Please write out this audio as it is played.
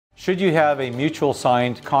Should you have a mutual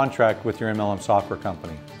signed contract with your MLM software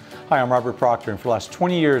company? Hi, I'm Robert Proctor, and for the last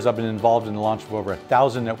 20 years I've been involved in the launch of over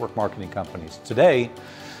 1,000 network marketing companies. Today,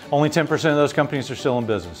 only 10% of those companies are still in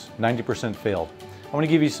business. 90% failed. I want to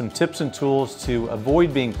give you some tips and tools to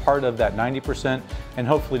avoid being part of that 90% and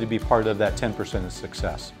hopefully to be part of that 10% of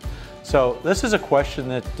success. So this is a question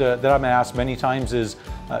that I'm asked many times is,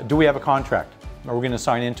 do we have a contract? Are we going to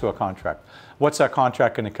sign into a contract? What's that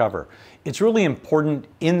contract going to cover? It's really important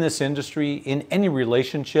in this industry, in any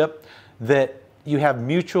relationship, that you have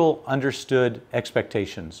mutual understood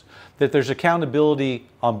expectations, that there's accountability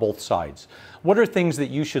on both sides. What are things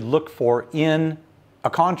that you should look for in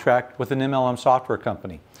a contract with an MLM software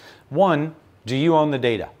company? One, do you own the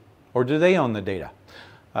data or do they own the data?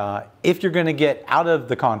 If you're going to get out of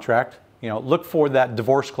the contract, look for that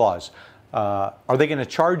divorce clause. Are they going to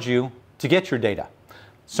charge you to get your data?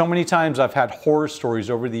 So many times I've had horror stories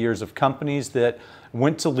over the years of companies that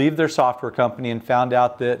went to leave their software company and found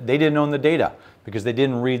out that they didn't own the data because they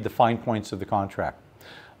didn't read the fine points of the contract.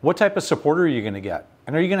 What type of support are you going to get?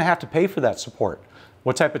 And are you going to have to pay for that support?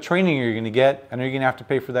 What type of training are you going to get? And are you going to have to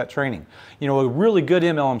pay for that training? A really good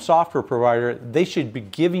MLM software provider, they should be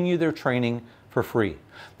giving you their training for free.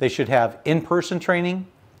 They should have in-person training.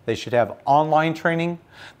 They should have online training.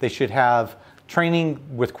 They should have training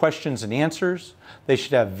with questions and answers. They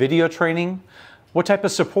should have video training. What type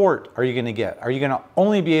of support are you going to get? Are you going to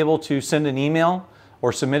only be able to send an email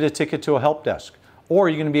or submit a ticket to a help desk? Or are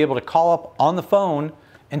you going to be able to call up on the phone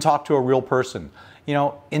and talk to a real person?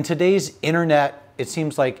 In today's internet, it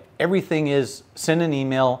seems like everything is send an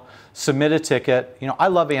email, submit a ticket. I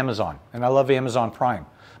love Amazon and I love Amazon Prime.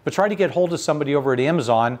 But try to get hold of somebody over at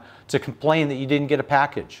Amazon to complain that you didn't get a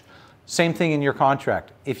package. Same thing in your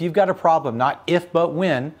contract. If you've got a problem, not if but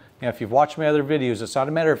when, if you've watched my other videos, it's not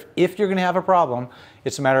a matter of if you're going to have a problem,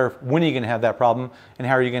 it's a matter of when are you going to have that problem and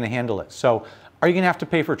how are you going to handle it. So are you going to have to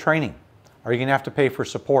pay for training? Are you going to have to pay for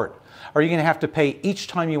support? Are you going to have to pay each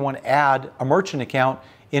time you want to add a merchant account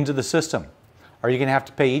into the system? Are you going to have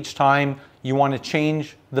to pay each time you want to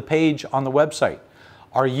change the page on the website?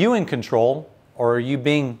 Are you in control or are you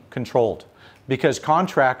being controlled? Because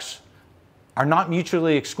contracts are not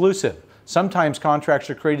mutually exclusive. Sometimes contracts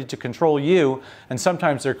are created to control you, and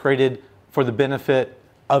sometimes they're created for the benefit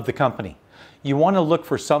of the company. You want to look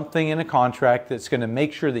for something in a contract that's going to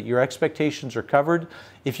make sure that your expectations are covered.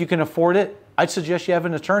 If you can afford it, I'd suggest you have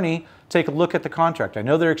an attorney take a look at the contract. I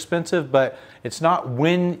know they're expensive, but it's not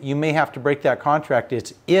when you may have to break that contract,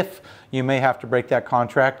 it's if you may have to break that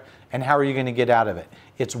contract and how are you going to get out of it.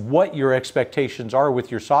 It's what your expectations are with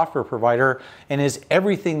your software provider, and is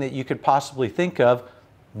everything that you could possibly think of,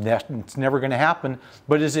 it's never going to happen,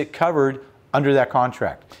 but is it covered under that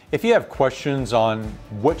contract? If you have questions on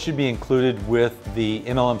what should be included with the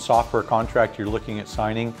MLM software contract you're looking at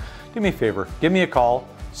signing, do me a favor, give me a call,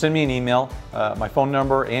 send me an email. My phone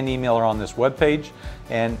number and email are on this webpage.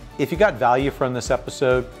 And if you got value from this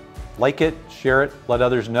episode, like it, share it, let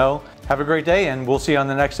others know. Have a great day, and we'll see you on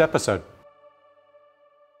the next episode.